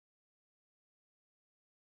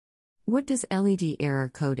What does LED error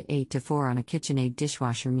code 824 on a KitchenAid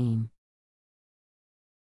dishwasher mean?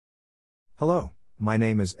 Hello, my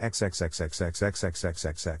name is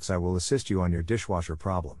XXXXXX I will assist you on your dishwasher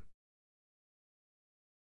problem.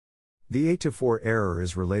 The 824 error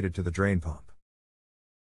is related to the drain pump.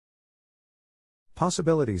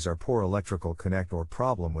 Possibilities are poor electrical connect or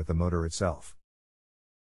problem with the motor itself.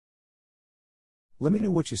 Let me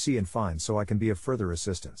know what you see and find so I can be of further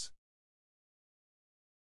assistance.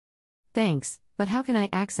 Thanks, but how can I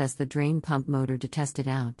access the drain pump motor to test it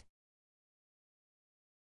out?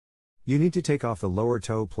 You need to take off the lower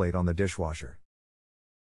toe plate on the dishwasher.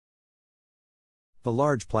 The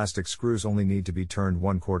large plastic screws only need to be turned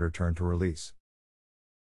 1/4 turn to release.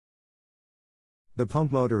 The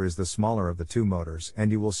pump motor is the smaller of the two motors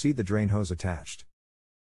and you will see the drain hose attached.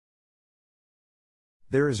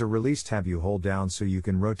 There is a release tab you hold down so you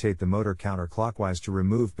can rotate the motor counterclockwise to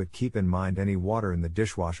remove, but keep in mind any water in the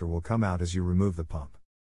dishwasher will come out as you remove the pump.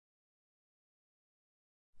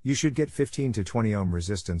 You should get 15 to 20 ohm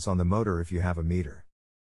resistance on the motor if you have a meter.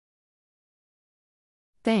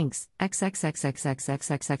 Thanks,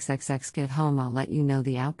 XXXXXX get home I'll let you know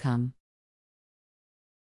the outcome.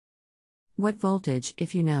 What voltage,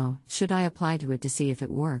 if you know, should I apply to it to see if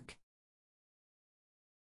it work?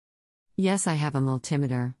 Yes, I have a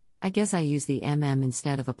multimeter. I guess I use the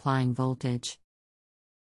instead of applying voltage.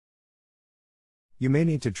 You may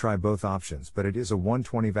need to try both options, but it is a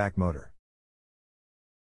 120 vac motor.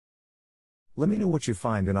 Let me know what you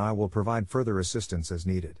find and I will provide further assistance as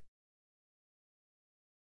needed.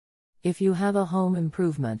 If you have a home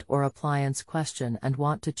improvement or appliance question and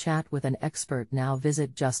want to chat with an expert now,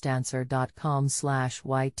 visit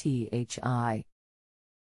justanswer.com/YTHI.